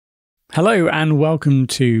Hello and welcome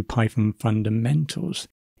to Python Fundamentals.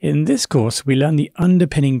 In this course, we learn the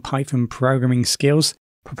underpinning Python programming skills,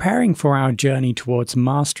 preparing for our journey towards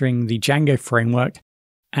mastering the Django Framework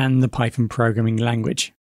and the Python programming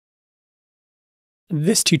language.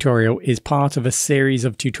 This tutorial is part of a series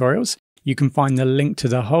of tutorials. You can find the link to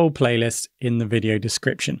the whole playlist in the video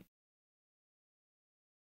description.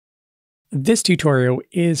 This tutorial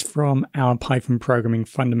is from our Python Programming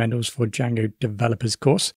Fundamentals for Django Developers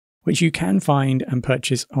course, which you can find and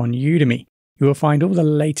purchase on Udemy. You will find all the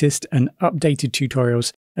latest and updated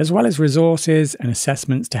tutorials, as well as resources and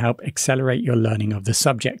assessments to help accelerate your learning of the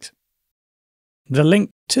subject. The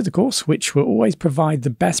link to the course, which will always provide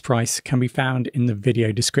the best price, can be found in the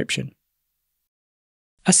video description.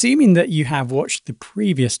 Assuming that you have watched the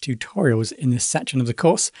previous tutorials in this section of the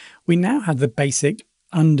course, we now have the basic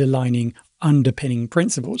underpinning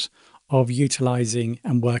principles of utilizing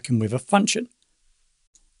and working with a function.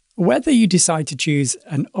 Whether you decide to choose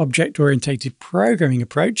an object-oriented programming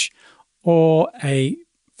approach or a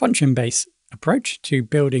function-based approach to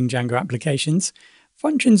building Django applications,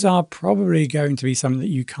 functions are probably going to be something that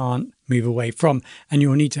you can't move away from and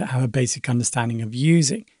you'll need to have a basic understanding of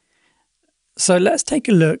using. So let's take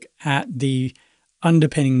a look at the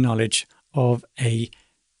underpinning knowledge of a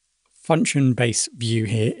function-based view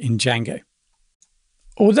here in Django.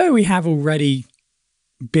 Although we have already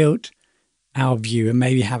built our view and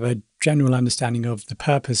maybe have a general understanding of the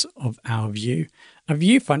purpose of our view, a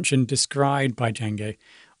view function described by Django,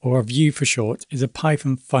 or a view for short, is a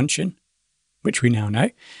Python function, which we now know,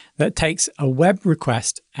 that takes a web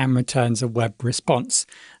request and returns a web response.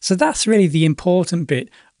 So that's really the important bit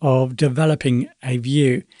of developing a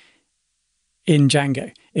view in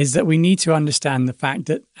Django, is that we need to understand the fact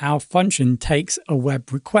that our function takes a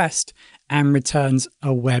web request and returns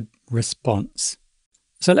a web response.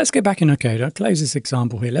 So let's go back in our code. I'll close this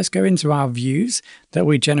example here. Let's go into our views that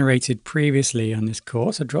we generated previously on this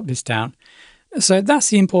course. I'll drop this down. So that's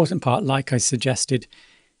the important part, like I suggested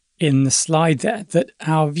in the slide there, that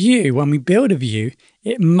our view, when we build a view,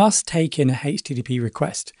 it must take in a HTTP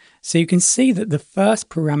request. So you can see that the first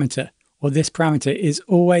parameter, or this parameter, is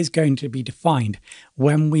always going to be defined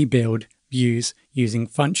when we build views using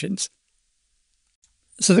functions.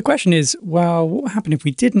 So the question is, well, what would happen if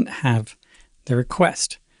we didn't have the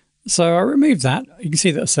request? So I'll remove that. You can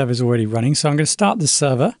see that the server is already running. So I'm going to start the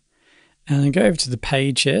server and then go over to the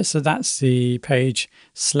page here. So that's the page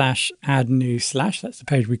 /add_new/. That's the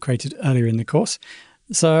page we created earlier in the course.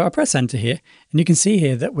 So I press enter here and you can see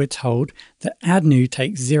here that we're told that add new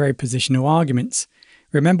takes 0 positional arguments.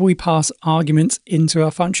 Remember, we pass arguments into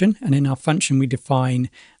our function, and in our function we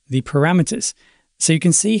define the parameters. So you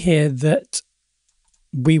can see here that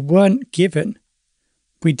we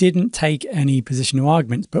didn't take any positional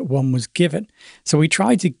arguments, but one was given. So we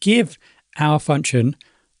tried to give our function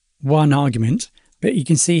one argument, but you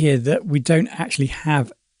can see here that we don't actually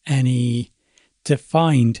have any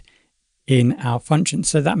defined in our function.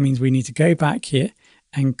 So that means we need to go back here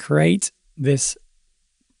and create this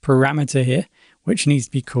parameter here, which needs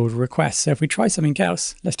to be called request. So if we try something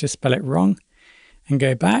else, let's just spell it wrong and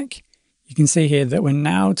go back. You can see here that we're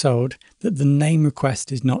now told that the name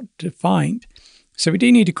request is not defined. So we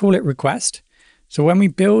do need to call it request. So when we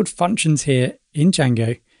build functions here in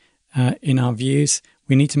Django, in our views,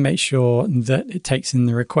 we need to make sure that it takes in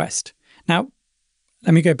the request. Now,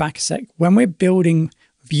 let me go back a sec. When we're building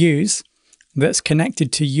views that's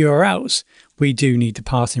connected to URLs, we do need to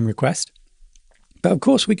pass in request. But of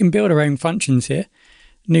course, we can build our own functions here.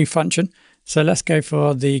 New function. So let's go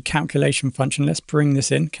for the calculation function. Let's bring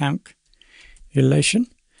this in, calculation.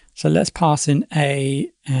 So let's pass in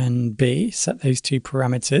A and B, set those two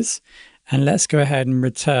parameters, and let's go ahead and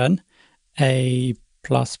return A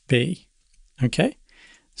plus B. Okay,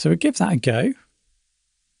 so we give that a go.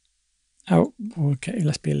 Oh, okay,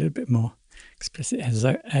 let's be a little bit more explicit here.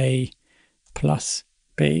 So A plus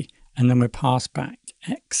B, and then we pass back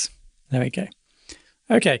X. There we go.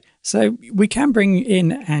 Okay, so we can bring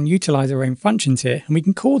in and utilize our own functions here, and we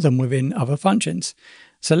can call them within other functions.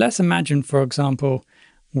 So let's imagine, for example,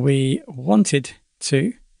 we wanted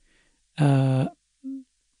to,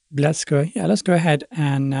 let's go ahead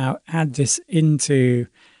and now add this into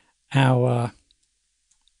our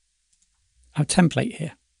template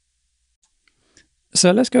here.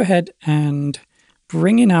 So let's go ahead and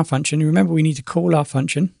bring in our function. Remember, we need to call our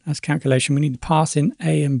function as calculation. We need to pass in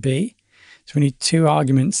A and B. So we need 2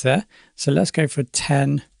 arguments there. So let's go for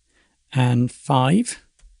 10 and 5.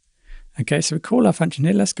 Okay, so we call our function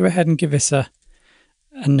here. Let's go ahead and give this a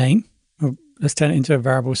name. Oh, let's turn it into a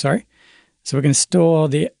variable, sorry. So we're going to store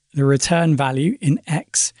the return value in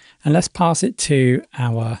X, and let's pass it to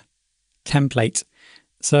our template.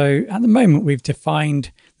 So at the moment, we've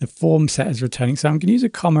defined the form set as returning. So I'm going to use a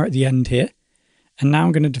comma at the end here. And now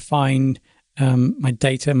I'm going to define my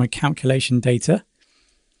data, my calculation data.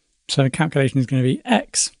 So the calculation is going to be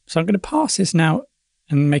X. So I'm going to pass this now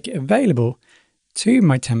and make it available to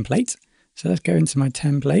my template. So let's go into my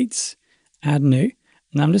templates, add new,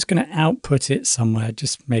 and I'm just going to output it somewhere,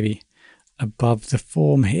 just maybe above the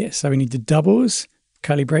form here. So we need the doubles,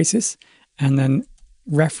 curly braces, and then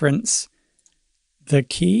reference the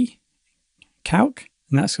key calc,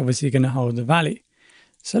 and that's obviously going to hold the value.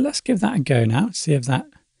 So let's give that a go now, see if that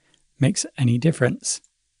makes any difference.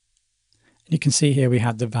 And you can see here we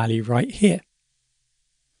have the value right here.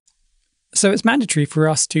 So it's mandatory for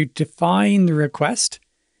us to define the request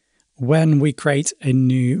when we create a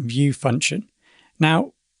new view function.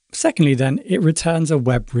 Now, secondly then, it returns a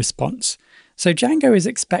web response. So Django is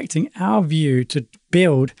expecting our view to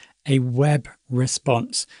build a web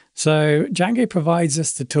response. So Django provides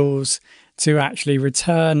us the tools to actually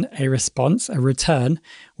return a response, a return,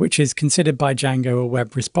 which is considered by Django a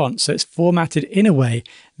web response. So it's formatted in a way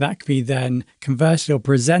that can be then converted or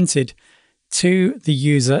presented to the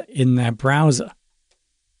user in their browser.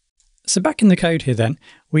 So back in the code here then,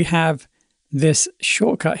 we have this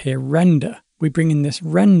shortcut here, render. We bring in this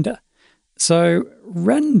render. So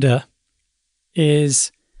render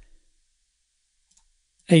is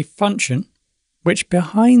a function which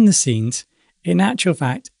behind the scenes, in actual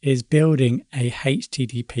fact, is building a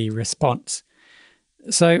HTTP response.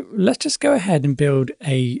 So let's just go ahead and build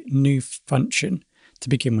a new function to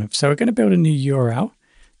begin with. So we're going to build a new URL.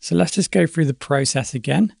 So let's just go through the process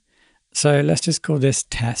again. So let's just call this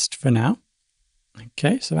test for now.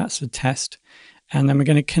 Okay, so that's the test. And then we're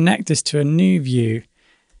going to connect this to a new view.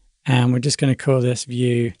 And we're just going to call this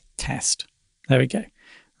view test. There we go.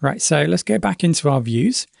 Right, so let's go back into our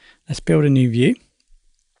views. Let's build a new view.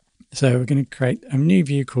 So we're going to create a new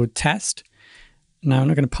view called test. Now I'm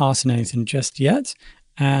not going to pass in anything just yet.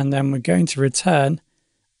 And then we're going to return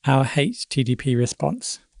our HTTP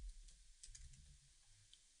response.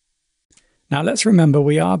 Now let's remember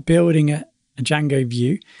we are building a Django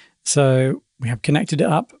view. So we have connected it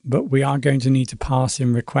up, but we are going to need to pass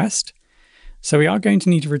in request. So we are going to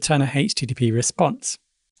need to return a HTTP response.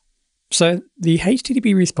 So the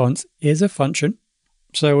HTTP response is a function.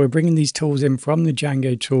 So we're bringing these tools in from the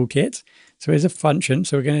Django toolkit. So it's a function.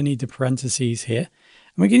 So we're going to need the parentheses here.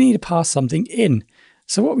 And we're going to need to pass something in.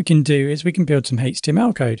 So what we can do is we can build some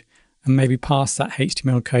HTML code and maybe pass that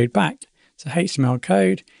HTML code back. So HTML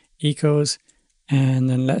code equals, and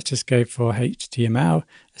then let's just go for HTML.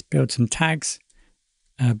 Let's build some tags,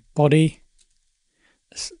 body,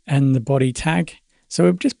 and the body tag. So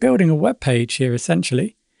we're just building a web page here,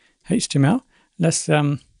 essentially, HTML. Let's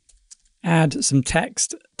add some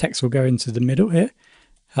text. Text will go into the middle here.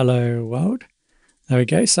 Hello world. There we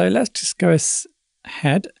go. So let's just go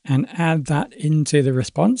ahead and add that into the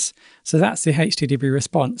response. So that's the HTTP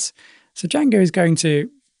response. So Django is going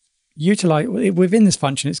to utilize, within this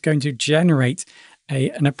function, it's going to generate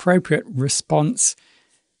an appropriate response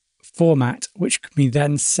format, which can be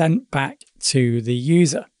then sent back to the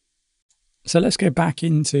user. So let's go back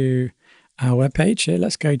into our web page here.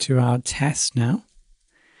 Let's go to our test now.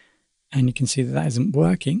 And you can see that that isn't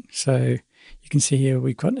working. So you can see here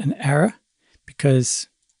we've got an error because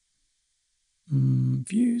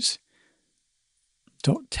views.test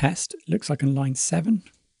looks like on line 7.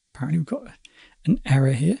 Apparently we've got an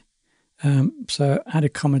error here. So add a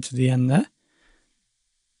comma to the end there.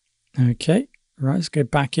 Okay, right, let's go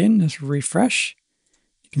back in, let's refresh.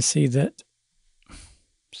 You can see that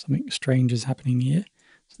something strange is happening here.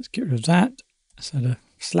 So let's get rid of that, let's add a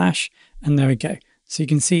slash, and there we go. So you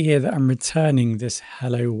can see here that I'm returning this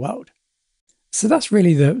hello world. So that's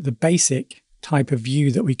really the basic type of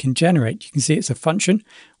view that we can generate. You can see it's a function.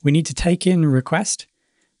 We need to take in a request.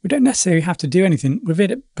 We don't necessarily have to do anything with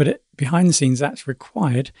it, but behind the scenes that's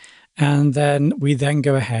required. And then we then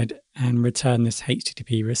go ahead and return this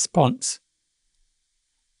HTTP response.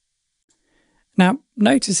 Now,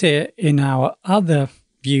 notice here in our other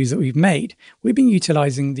views that we've made, we've been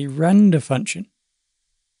utilizing the render function.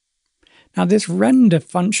 Now, this render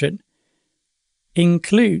function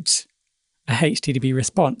includes a HTTP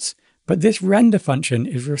response, but this render function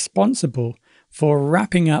is responsible for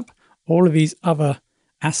wrapping up all of these other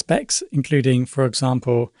aspects, including, for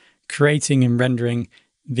example, creating and rendering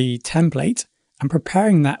the template and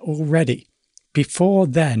preparing that already before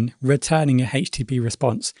then returning a HTTP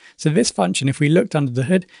response. So this function, if we looked under the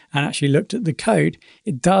hood and actually looked at the code,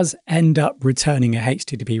 it does end up returning a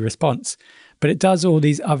HTTP response, but it does all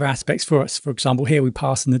these other aspects for us. For example, here we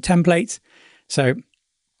pass in the template. So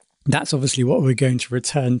That's obviously what we're going to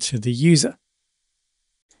return to the user.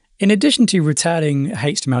 In addition to returning a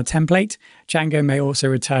HTML template, Django may also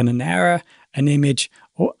return an error, an image,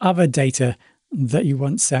 or other data that you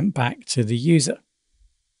want sent back to the user.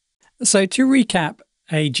 So to recap,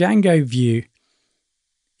 a Django view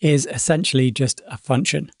is essentially just a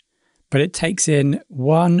function, but it takes in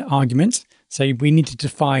one argument. So we need to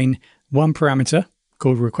define one parameter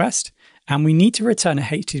called request, and we need to return a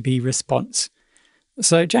HTTP response.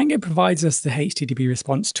 So Django provides us the HTTP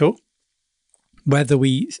response tool, whether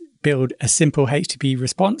we build a simple HTTP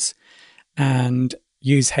response and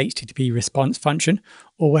use HTTP response function,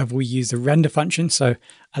 or whether we use the render function, so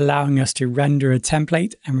allowing us to render a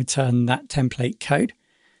template and return that template code,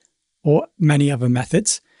 or many other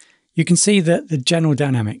methods. You can see that the general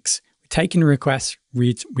dynamics. We take in a request,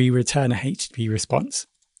 we return a HTTP response.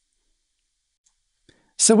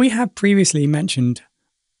 So we have previously mentioned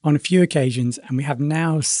on a few occasions, and we have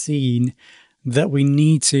now seen that we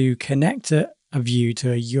need to connect a view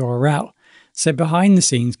to a URL. So behind the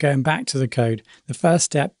scenes, going back to the code, the first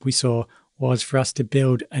step we saw was for us to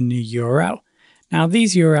build a new URL. Now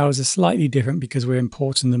these URLs are slightly different because we're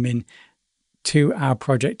importing them in to our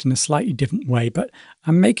project in a slightly different way, but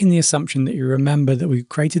I'm making the assumption that you remember that we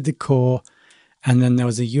created the core and then there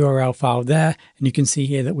was a URL file there, and you can see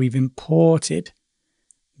here that we've imported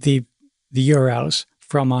the URLs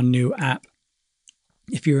from our new app.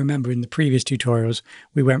 If you remember in the previous tutorials,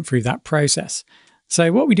 we went through that process.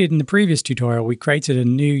 So what we did in the previous tutorial, we created a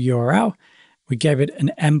new URL. We gave it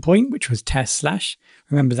an endpoint, which was test/.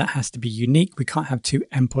 Remember, that has to be unique. We can't have two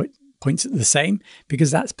endpoints at the same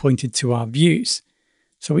because that's pointed to our views.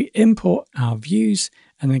 So we import our views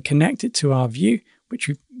and then connect it to our view, which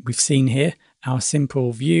we've seen here, our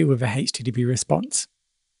simple view with a HTTP response.